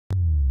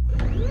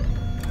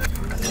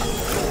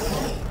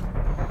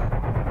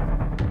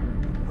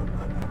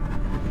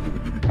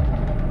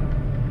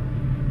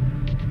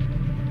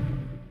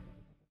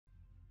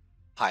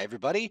Hi,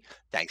 everybody.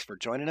 Thanks for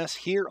joining us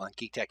here on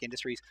Geektech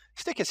Industries.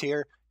 Stickus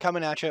here,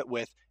 coming at you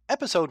with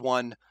episode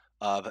 1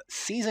 of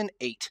season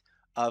 8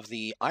 of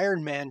the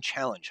Ironman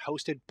challenge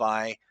hosted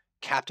by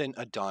Captain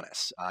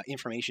Adonis.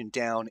 Information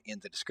down in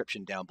the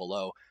description down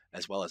below,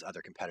 as well as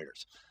other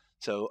competitors.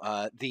 So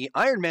the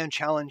Ironman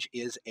challenge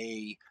is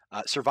a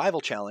survival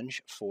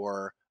challenge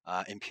for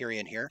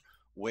Empyrion here,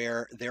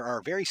 where there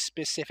are very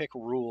specific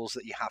rules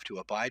that you have to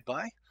abide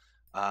by,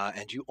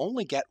 and you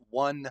only get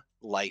one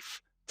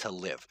life to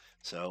live.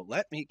 So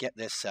let me get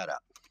this set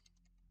up.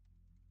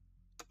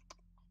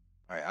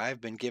 All right,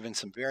 I've been given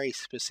some very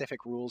specific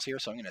rules here,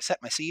 so I'm going to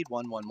set my seed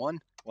 111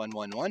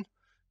 111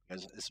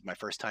 because this is my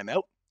first time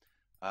out.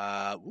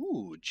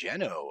 Ooh,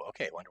 Geno.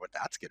 Okay, wonder what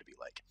that's going to be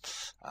like.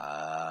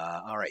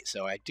 All right,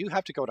 so I do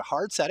have to go to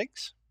hard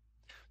settings.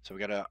 So we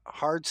got a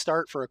hard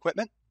start for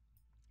equipment.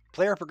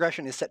 Player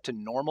progression is set to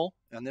normal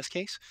in this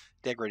case.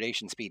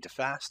 Degradation speed to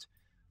fast.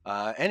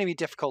 Enemy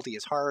difficulty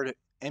is hard.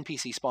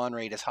 NPC spawn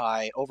rate is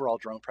high. Overall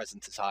drone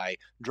presence is high.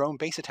 Drone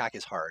base attack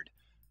is hard.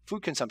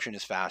 Food consumption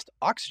is fast.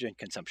 Oxygen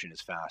consumption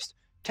is fast.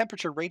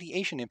 Temperature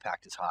radiation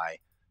impact is high.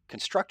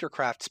 Constructor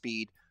craft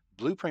speed.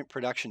 Blueprint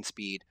production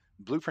speed.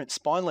 Blueprint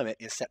spawn limit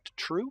is set to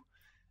true.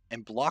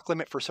 And block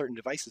limit for certain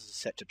devices is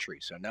set to true.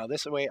 So now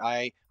this way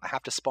I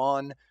have to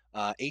spawn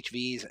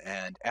HVs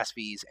and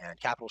SVs and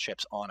capital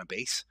ships on a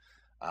base.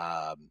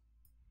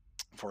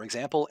 For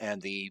example,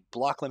 and the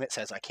block limit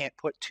says I can't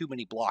put too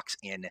many blocks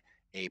in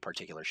a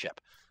particular ship.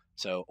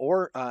 So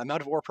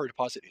amount of ore per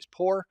deposit is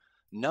poor,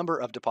 number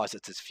of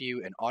deposits is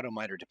few, and auto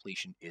miner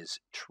depletion is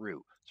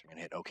true. So we're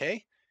gonna hit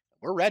OK.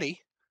 We're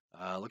ready.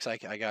 Looks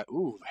like I got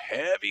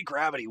heavy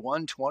gravity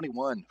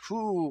 121.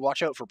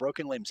 Watch out for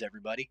broken limbs,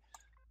 everybody.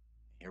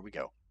 Here we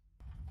go.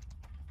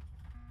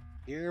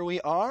 Here we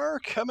are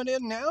coming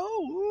in now.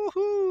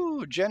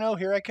 Woohoo! Geno,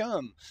 here I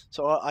come.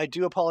 So I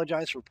do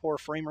apologize for poor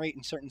frame rate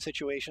in certain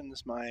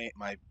situations.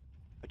 My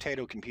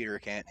potato computer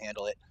can't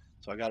handle it.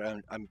 So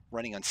I'm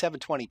running on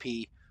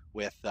 720p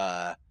with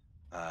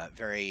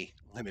very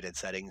limited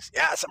settings.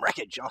 Yeah, some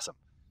wreckage, awesome.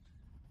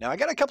 Now I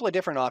got a couple of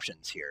different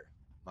options here.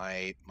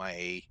 My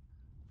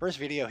first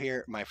video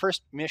here, my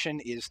first mission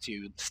is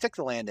to stick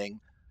the landing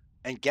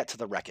and get to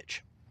the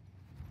wreckage.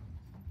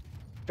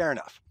 Fair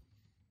enough.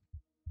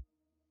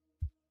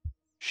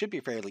 Should be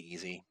fairly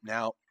easy.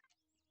 Now,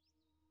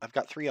 I've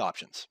got 3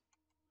 options.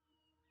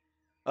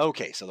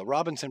 Okay, so the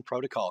Robinson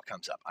Protocol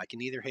comes up. I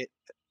can either hit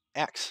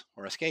X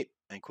or escape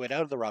and quit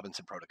out of the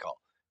Robinson Protocol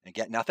and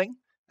get nothing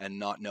and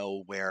not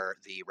know where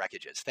the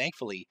wreckage is.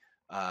 Thankfully,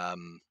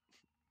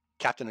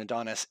 Captain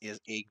Adonis is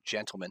a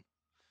gentleman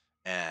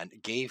and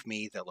gave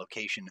me the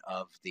location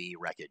of the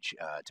wreckage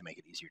to make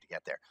it easier to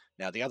get there.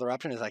 Now, the other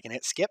option is I can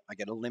hit skip. I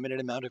get a limited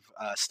amount of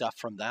stuff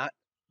from that,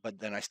 but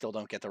then I still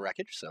don't get the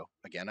wreckage. So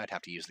again, I'd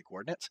have to use the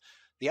coordinates.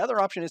 The other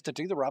option is to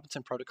do the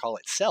Robinson Protocol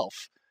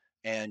itself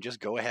and just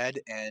go ahead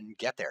and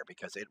get there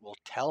because it will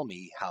tell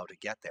me how to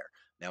get there.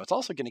 Now, it's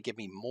also going to give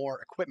me more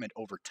equipment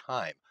over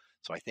time.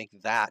 So I think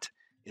that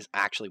is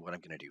actually what I'm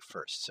going to do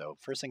first. So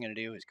first thing I'm going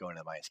to do is go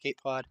into my escape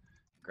pod,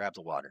 grab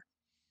the water.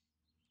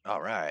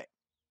 All right.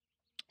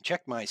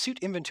 Check my suit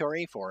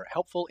inventory for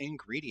helpful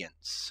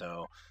ingredients.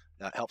 So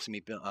that helps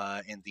me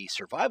in the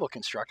survival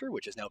constructor,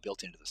 which is now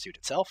built into the suit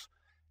itself.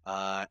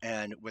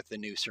 And with the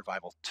new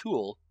survival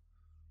tool,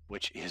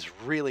 which is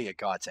really a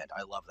godsend.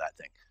 I love that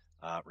thing.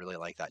 Really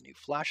like that new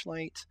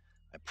flashlight.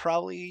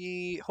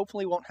 I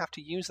hopefully won't have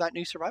to use that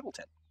new survival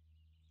tent.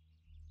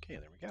 Okay,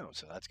 there we go.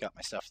 So that's got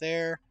my stuff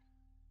there.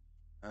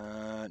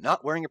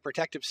 Not wearing a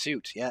protective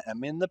suit. Yeah,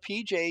 I'm in the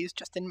PJs,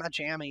 just in my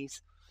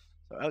jammies.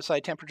 So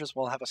outside temperatures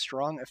will have a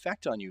strong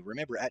effect on you.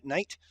 Remember, at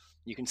night,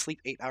 you can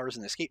sleep 8 hours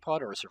in the escape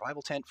pod or a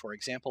survival tent, for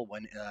example,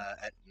 when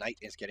at night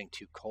is getting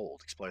too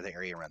cold. Explore the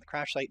area around the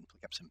crash site and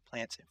pick up some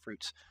plants and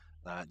fruits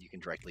you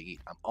can directly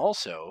eat. I'm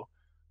also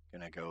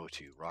going to go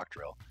to Rock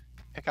Drill,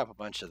 pick up a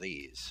bunch of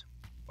these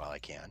while I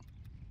can.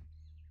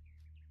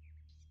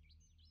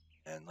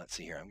 And let's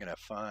see here. I'm going to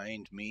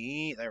find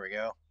me, there we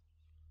go,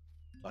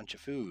 bunch of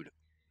food.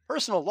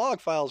 Personal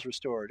log files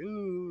restored.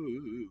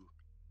 Ooh.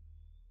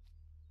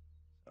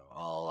 So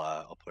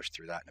I'll push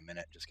through that in a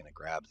minute. Just going to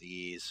grab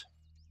these.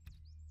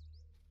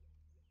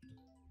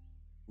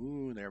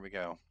 Ooh, there we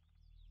go.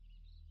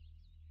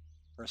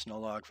 Personal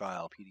log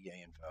file,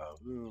 PDA info.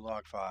 Ooh,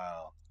 log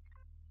file.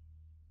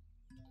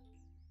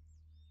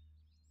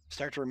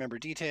 Start to remember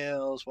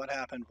details. What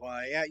happened?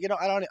 Why? Yeah, you know,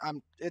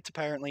 it's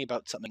apparently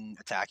about something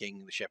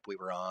attacking the ship we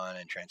were on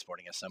and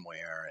transporting us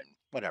somewhere and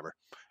whatever.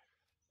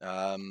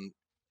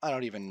 I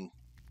don't even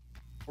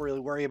really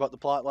worry about the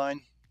plot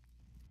line.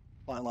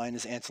 Plot line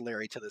is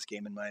ancillary to this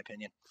game, in my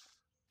opinion.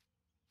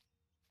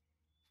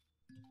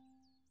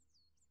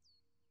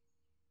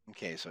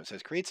 Okay, so it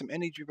says create some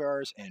energy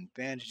bars and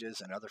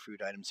bandages and other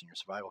food items in your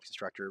survival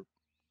constructor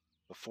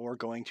before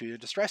going to a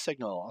distress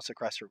signal. Also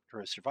craft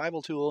a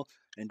survival tool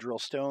and drill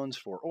stones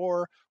for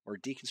ore or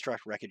deconstruct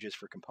wreckages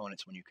for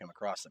components when you come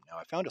across them. Now,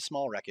 I found a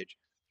small wreckage,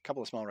 a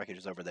couple of small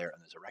wreckages over there,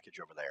 and there's a wreckage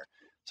over there.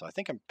 So I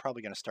think I'm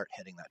probably going to start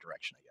heading that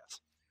direction, I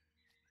guess.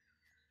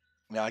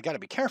 Now, I got to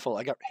be careful.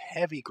 I got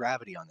heavy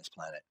gravity on this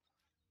planet.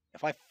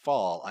 If I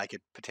fall, I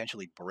could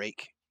potentially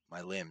break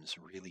my limbs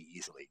really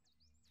easily.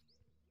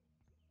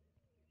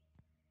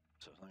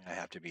 So something I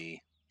have to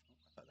be...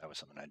 I thought that was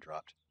something I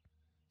dropped.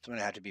 Something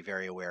I have to be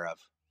very aware of.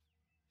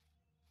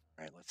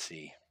 All right, let's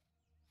see.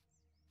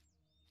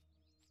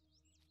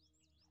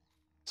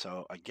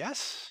 So I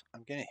guess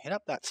I'm going to hit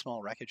up that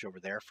small wreckage over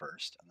there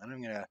first, and then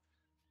I'm going to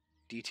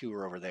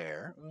detour over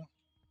there. Ooh.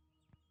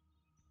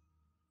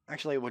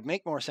 Actually, it would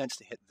make more sense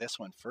to hit this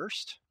one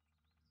first,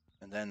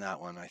 and then that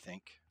one, I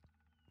think.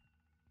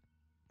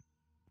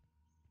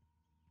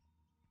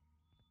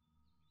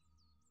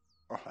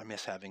 Oh, I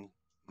miss having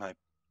my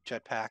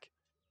jetpack.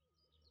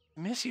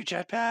 I miss you,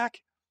 jetpack.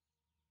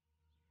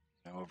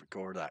 I'll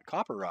go over to that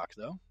copper rock,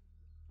 though.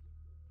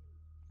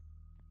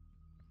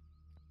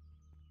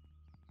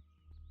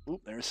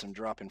 Oop, there's some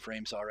drop in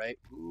frames, all right.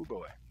 Ooh,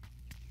 boy.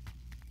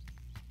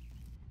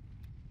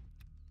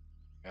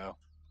 Go.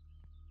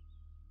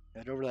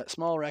 Head over to that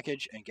small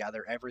wreckage and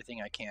gather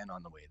everything I can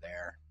on the way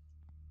there.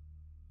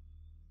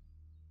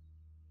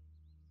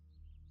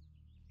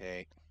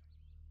 Okay.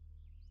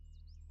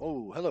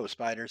 Oh, hello,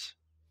 spiders.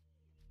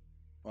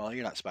 Well,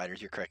 you're not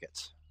spiders, you're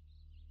crickets.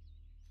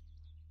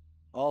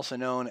 Also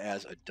known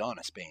as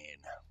Adonis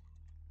Bane.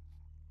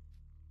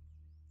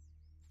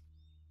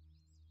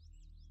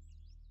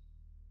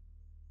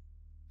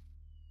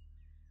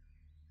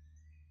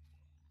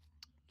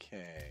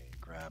 Okay,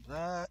 grab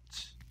that.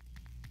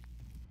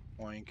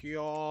 Thank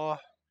you. Lots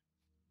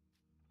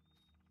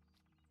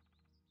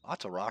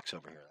of rocks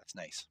over here. That's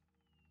nice.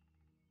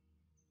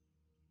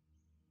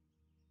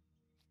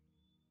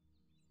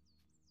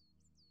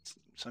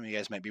 Some of you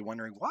guys might be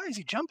wondering, why is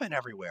he jumping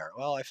everywhere?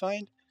 Well, I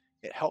find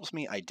it helps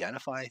me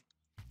identify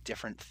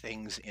different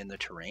things in the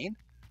terrain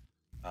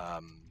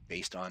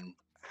based on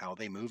how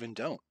they move and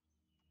don't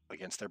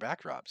against their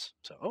backdrops.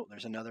 So, oh,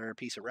 there's another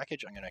piece of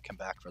wreckage. I'm going to come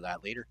back for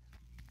that later.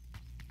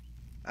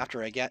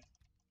 After I get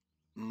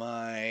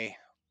my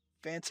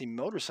fancy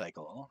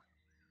motorcycle.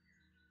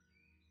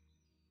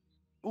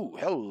 Ooh,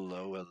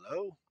 hello,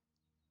 hello.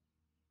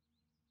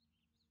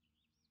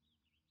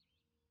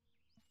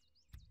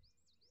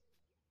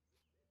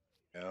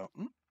 Go.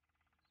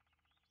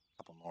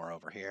 Couple more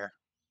over here.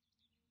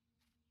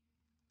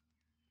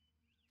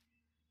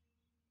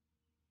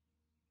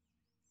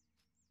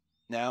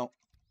 Now,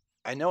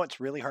 I know it's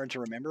really hard to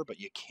remember, but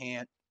you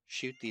can't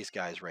shoot these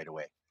guys right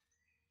away.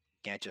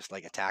 You can't just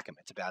like attack them.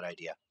 It's a bad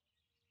idea.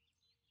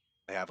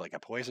 They have like a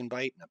poison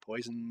bite and a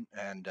poison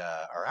and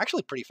are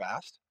actually pretty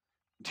fast.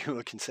 Do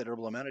a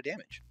considerable amount of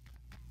damage.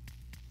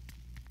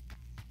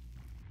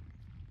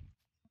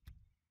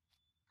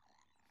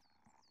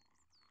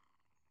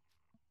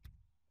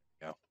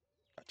 There we go.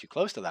 Got too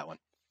close to that one.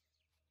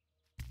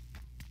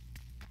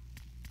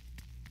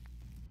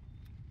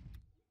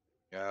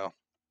 Go.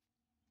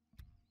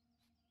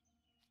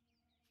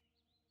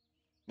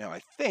 Now I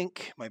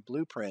think my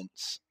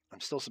blueprints,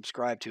 I'm still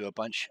subscribed to a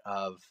bunch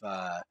of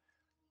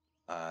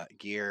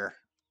gear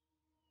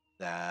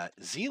that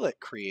Zeellott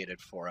created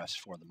for us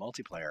for the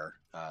multiplayer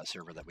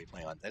server that we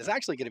play on. That is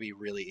actually going to be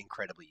really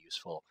incredibly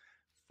useful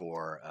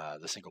for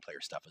the single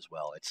player stuff as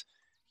well.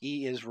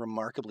 He is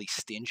remarkably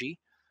stingy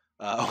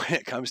when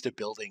it comes to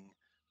building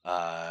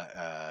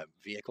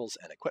vehicles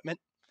and equipment,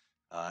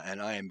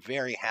 and I am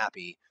very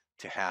happy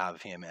to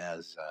have him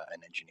as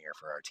an engineer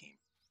for our team.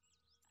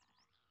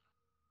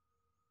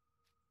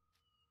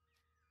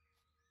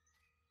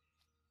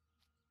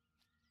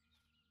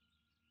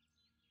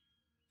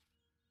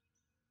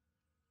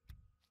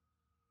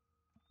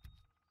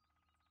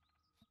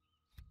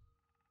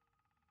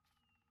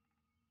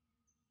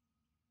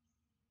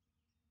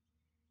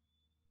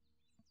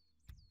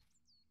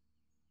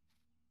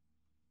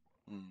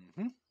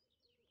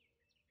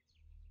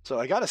 So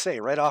I gotta say,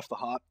 right off the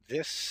hop,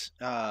 this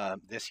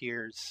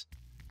year's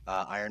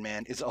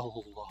Ironman is a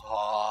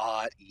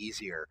lot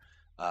easier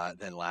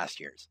than last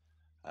year's.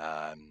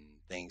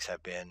 Things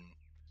have been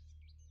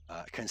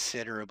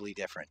considerably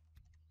different.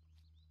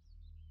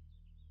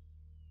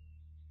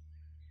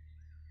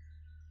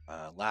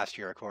 Last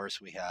year, of course,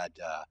 we had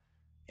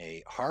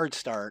a hard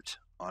start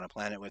on a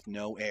planet with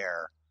no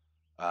air,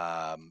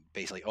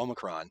 basically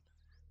Omicron,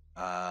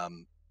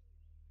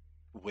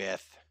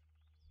 with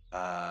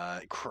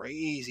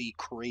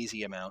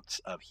crazy amounts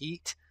of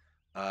heat,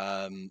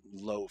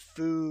 low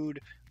food,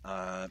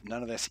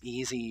 none of this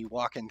easy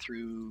walking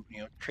through,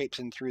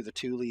 traipsing through the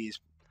tules,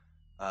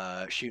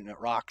 shooting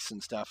at rocks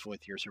and stuff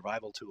with your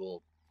survival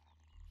tool.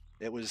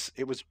 It was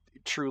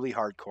truly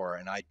hardcore,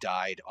 and I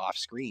died off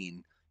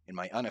screen in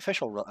my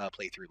unofficial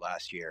playthrough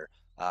last year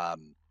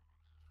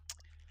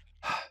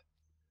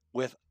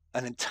with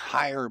an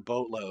entire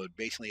boatload,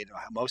 basically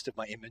most of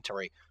my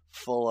inventory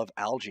full of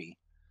algae,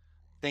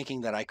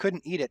 thinking that I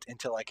couldn't eat it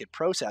until I could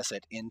process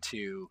it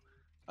into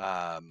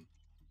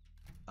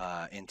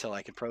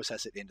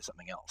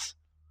something else.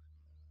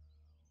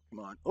 Come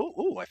on.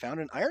 Oh, I found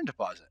an iron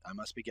deposit. I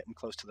must be getting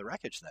close to the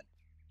wreckage then.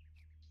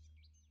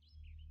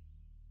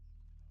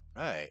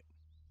 Right.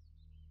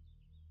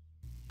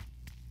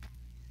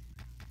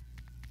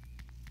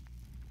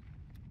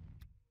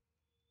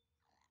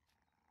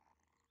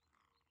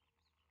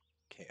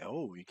 Okay.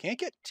 Oh, you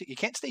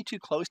can't stay too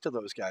close to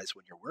those guys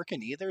when you're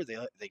working either.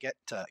 They get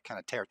kind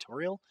of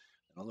territorial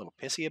and a little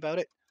pissy about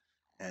it,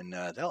 and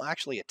they'll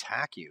actually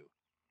attack you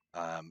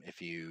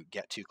if you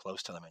get too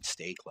close to them and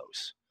stay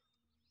close.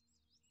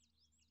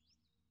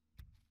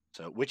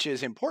 So, which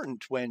is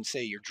important when,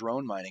 say, you're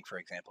drone mining, for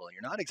example, and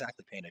you're not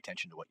exactly paying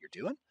attention to what you're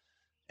doing,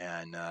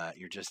 and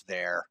you're just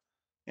there,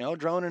 you know,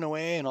 droning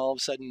away, and all of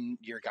a sudden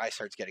your guy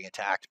starts getting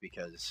attacked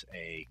because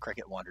a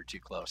cricket wandered too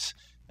close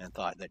and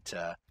thought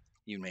that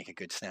you'd make a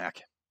good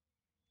snack.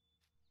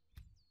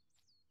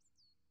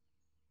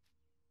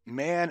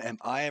 Man, am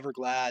I ever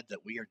glad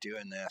that we are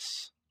doing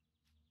this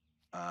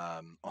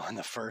on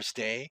the first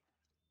day,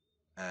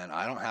 and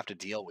I don't have to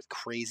deal with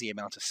crazy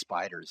amounts of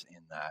spiders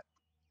in that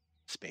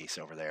space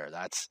over there.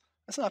 That's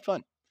not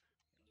fun.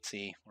 Let's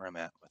see where I'm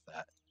at with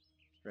that.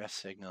 Stress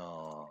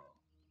signal.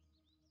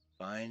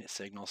 Find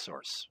signal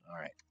source. All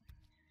right.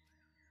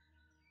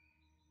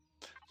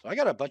 So I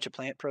got a bunch of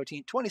plant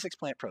protein, 26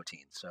 plant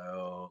protein.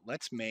 So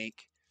let's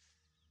make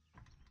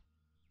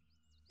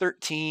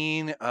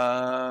 13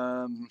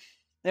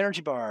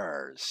 energy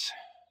bars.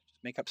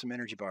 Just make up some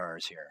energy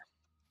bars here.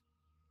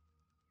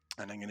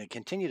 And I'm going to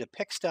continue to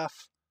pick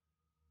stuff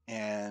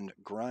and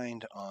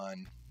grind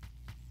on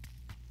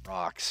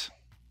rocks.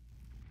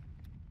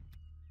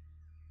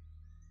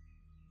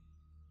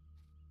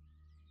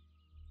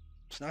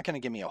 It's not going to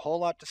give me a whole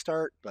lot to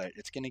start, but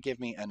it's going to give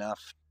me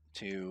enough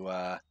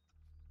to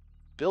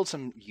build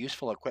some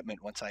useful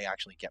equipment once I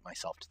actually get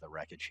myself to the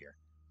wreckage here.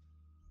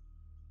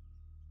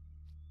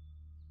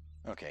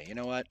 Okay, you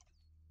know what?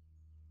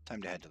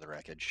 Time to head to the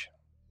wreckage.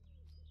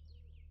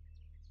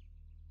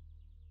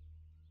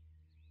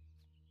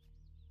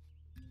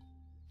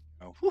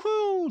 Oh,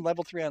 woohoo!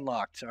 Level 3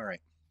 unlocked. All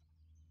right.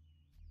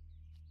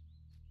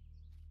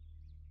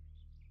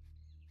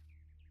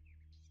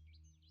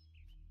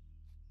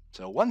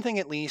 So one thing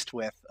at least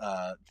with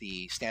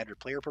the standard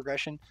player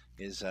progression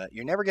is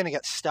you're never going to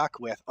get stuck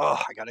with,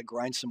 oh, I got to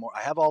grind some more.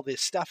 I have all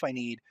this stuff I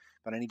need,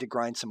 but I need to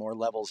grind some more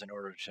levels in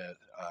order to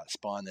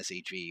spawn this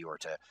HV or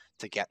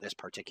to get this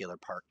particular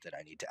part that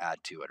I need to add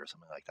to it or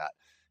something like that.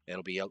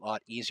 It'll be a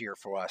lot easier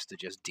for us to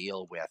just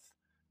deal with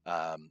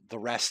the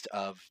rest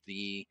of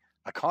the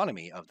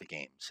economy of the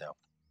game. So.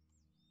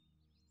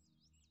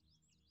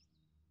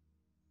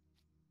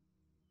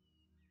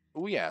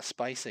 Oh yeah,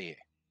 spicy.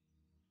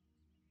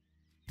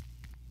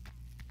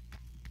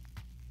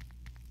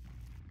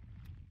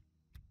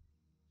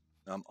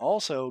 I'm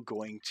also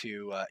going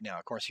to, now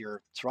of course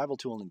your survival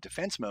tool in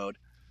defense mode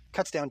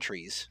cuts down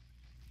trees,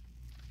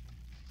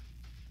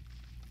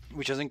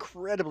 which is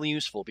incredibly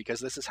useful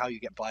because this is how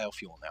you get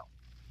biofuel now.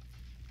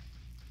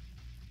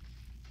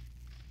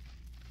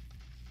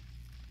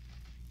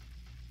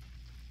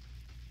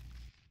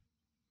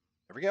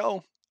 There we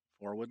go.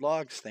 4 wood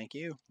logs, thank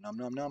you. Num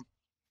num num.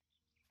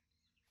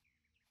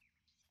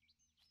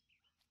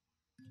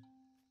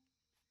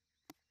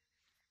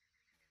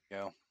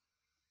 There we go.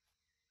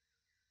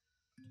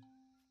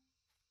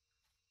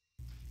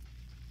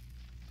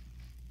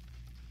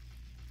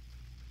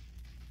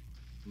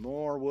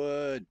 More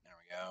wood. There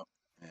we go.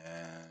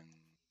 And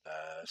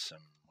some,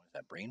 what is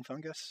that, brain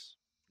fungus?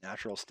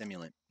 Natural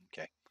stimulant.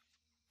 Okay.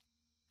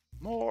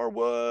 More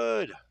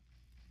wood.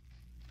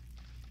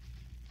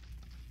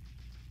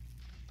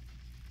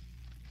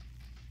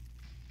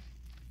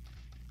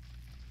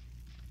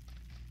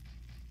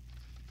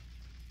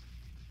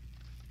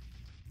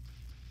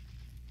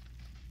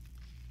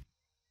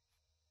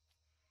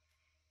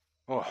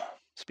 Oh,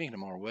 speaking of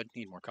more wood,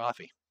 need more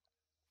coffee.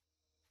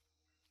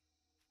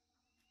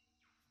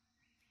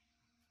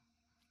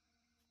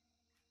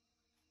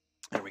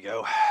 There we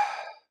go.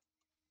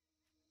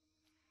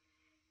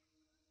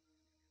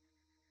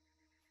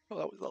 Oh,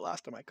 that was the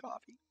last of my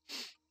coffee.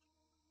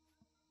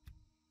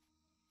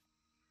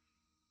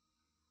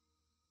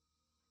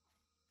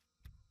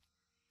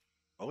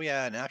 Oh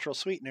yeah, natural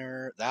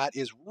sweetener. That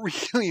is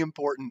really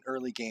important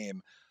early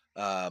game.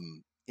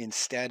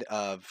 Instead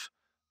of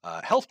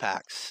health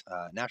packs,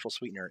 natural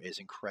sweetener is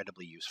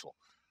incredibly useful.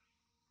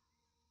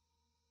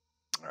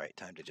 All right,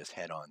 time to just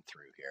head on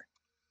through here.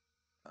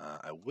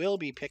 I will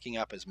be picking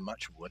up as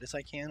much wood as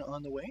I can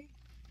on the way,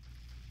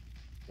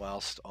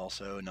 whilst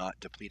also not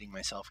depleting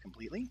myself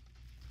completely.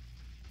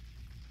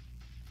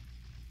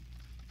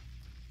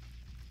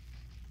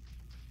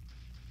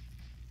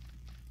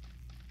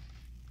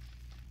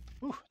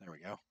 Ooh, there we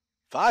go.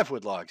 5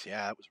 wood logs.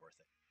 Yeah, it was worth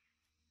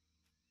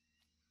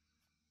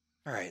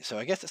it. All right, so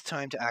I guess it's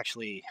time to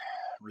actually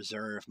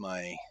reserve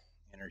my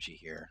energy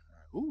here.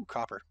 Ooh,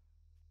 copper.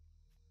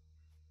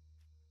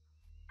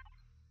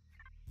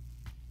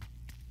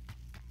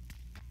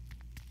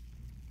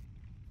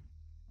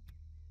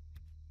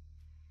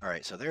 All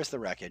right, so there's the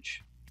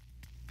wreckage.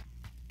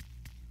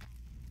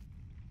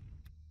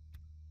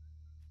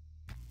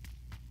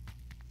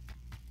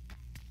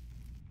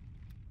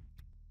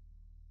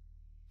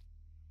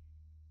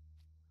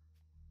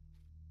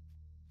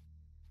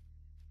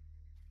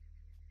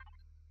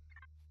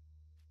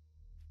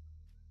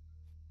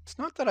 It's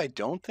not that I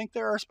don't think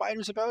there are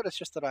spiders about, it's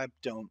just that I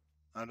don't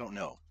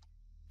know.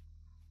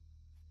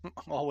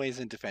 Always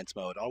in defense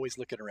mode, always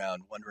looking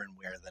around, wondering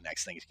where the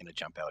next thing is going to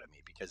jump out at me.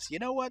 Because you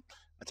know what?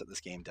 That's what this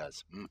game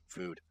does.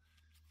 Food.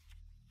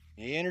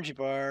 The energy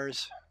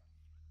bars.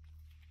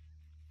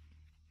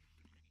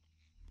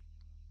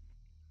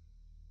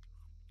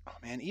 Oh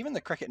man, even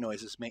the cricket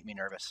noises make me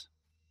nervous.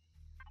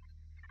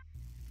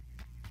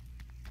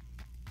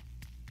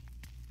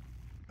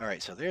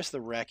 Alright, so there's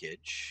the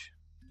wreckage.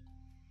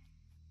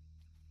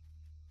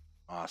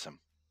 Awesome.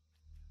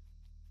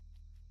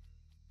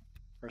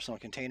 Personal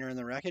container in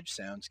the wreckage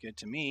sounds good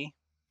to me.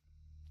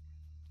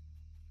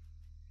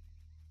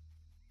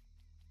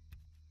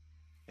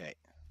 Okay.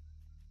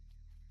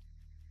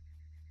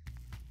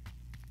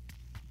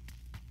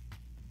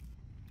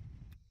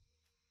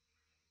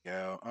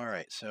 Go.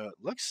 Alright, so it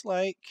looks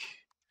like...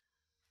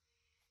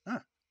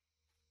 Looks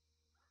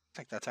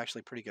like that's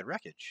actually pretty good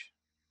wreckage.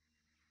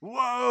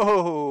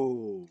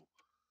 Whoa!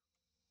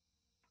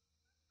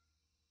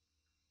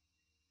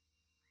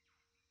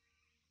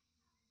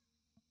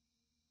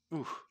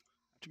 Ooh,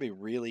 have to be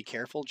really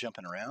careful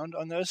jumping around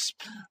on this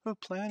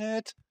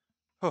planet.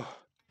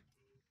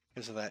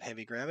 Because of that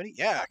heavy gravity.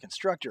 Yeah,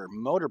 constructor,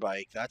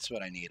 motorbike, that's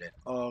what I needed.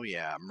 Oh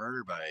yeah,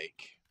 murder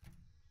bike.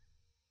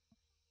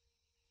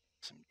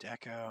 Some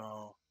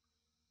deco.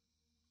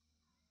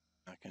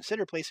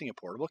 Consider placing a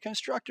portable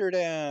constructor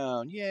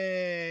down.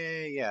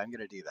 Yay! Yeah, I'm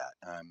gonna do that.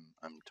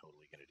 I'm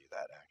totally gonna do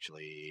that.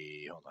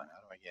 Actually, hold on.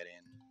 How do I get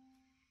in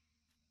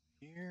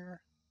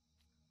here?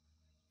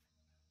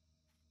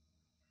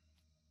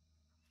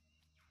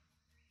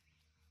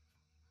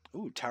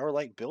 Ooh,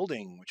 tower-like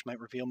building, which might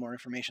reveal more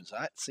information. So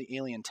that's the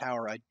alien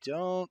tower. I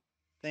don't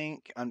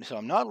think I'm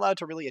not allowed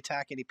to really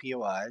attack any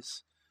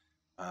POIs.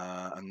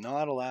 I'm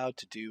not allowed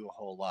to do a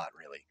whole lot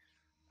really,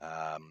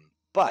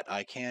 but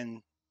I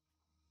can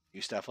do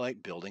stuff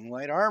like building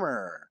light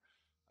armor,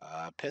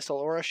 pistol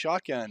or a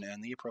shotgun,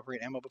 and the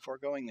appropriate ammo before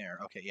going there.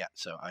 Okay, yeah.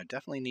 So I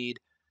definitely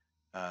need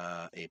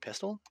a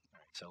pistol. All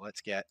right, so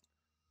let's get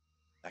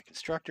that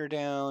constructor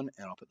down,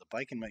 and I'll put the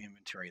bike in my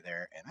inventory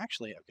there. And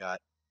actually, I've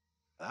got.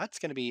 That's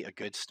going to be a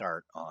good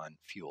start on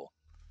fuel.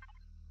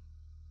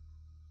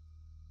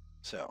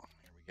 So,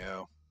 here we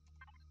go.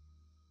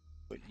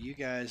 Put you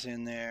guys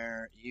in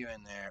there, you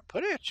in there.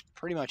 Put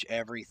pretty much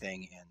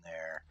everything in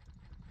there.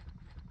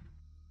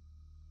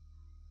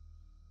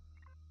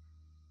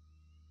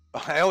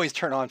 I always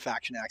turn on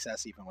faction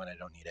access even when I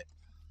don't need it.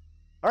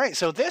 All right,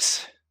 so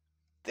this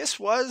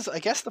was, I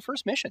guess, the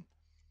first mission,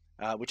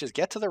 which is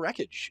get to the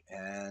wreckage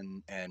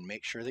and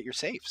make sure that you're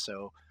safe.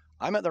 So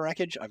I'm at the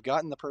wreckage. I've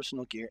gotten the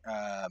personal gear,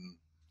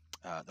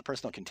 the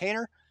personal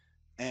container,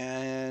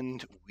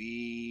 and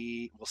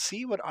we will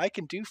see what I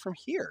can do from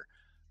here.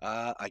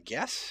 I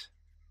guess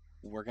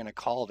we're going to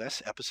call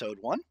this episode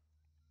 1.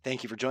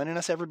 Thank you for joining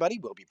us, everybody.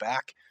 We'll be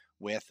back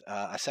with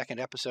a second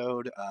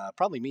episode,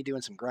 probably me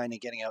doing some grinding,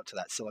 getting out to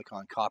that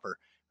silicon, copper,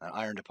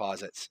 iron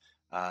deposits,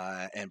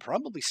 and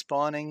probably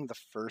spawning the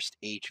first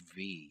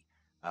HV.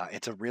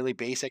 It's a really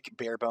basic,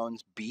 bare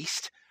bones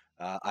beast.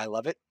 I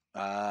love it.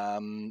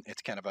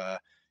 It's kind of a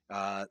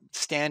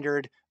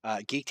standard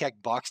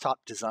Geektech box top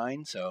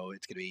design, so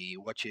it's going to be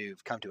what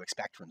you've come to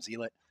expect from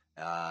Zeellott.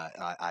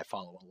 I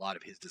follow a lot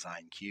of his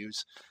design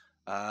cues,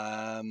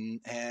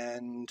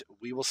 and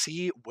we will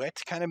see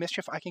what kind of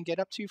mischief I can get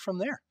up to from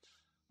there.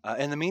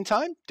 In the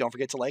meantime, don't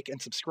forget to like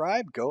and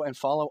subscribe. Go and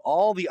follow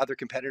all the other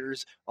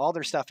competitors. All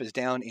their stuff is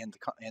down in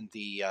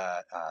the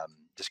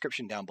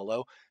description down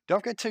below.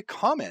 Don't forget to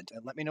comment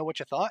and let me know what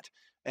you thought.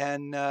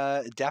 And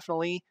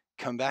definitely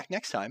come back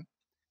next time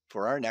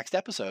for our next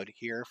episode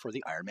here for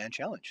the Ironman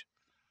Challenge.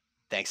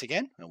 Thanks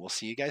again, and we'll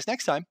see you guys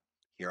next time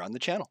here on the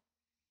channel.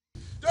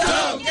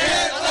 Don't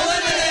get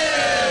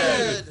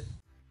eliminated!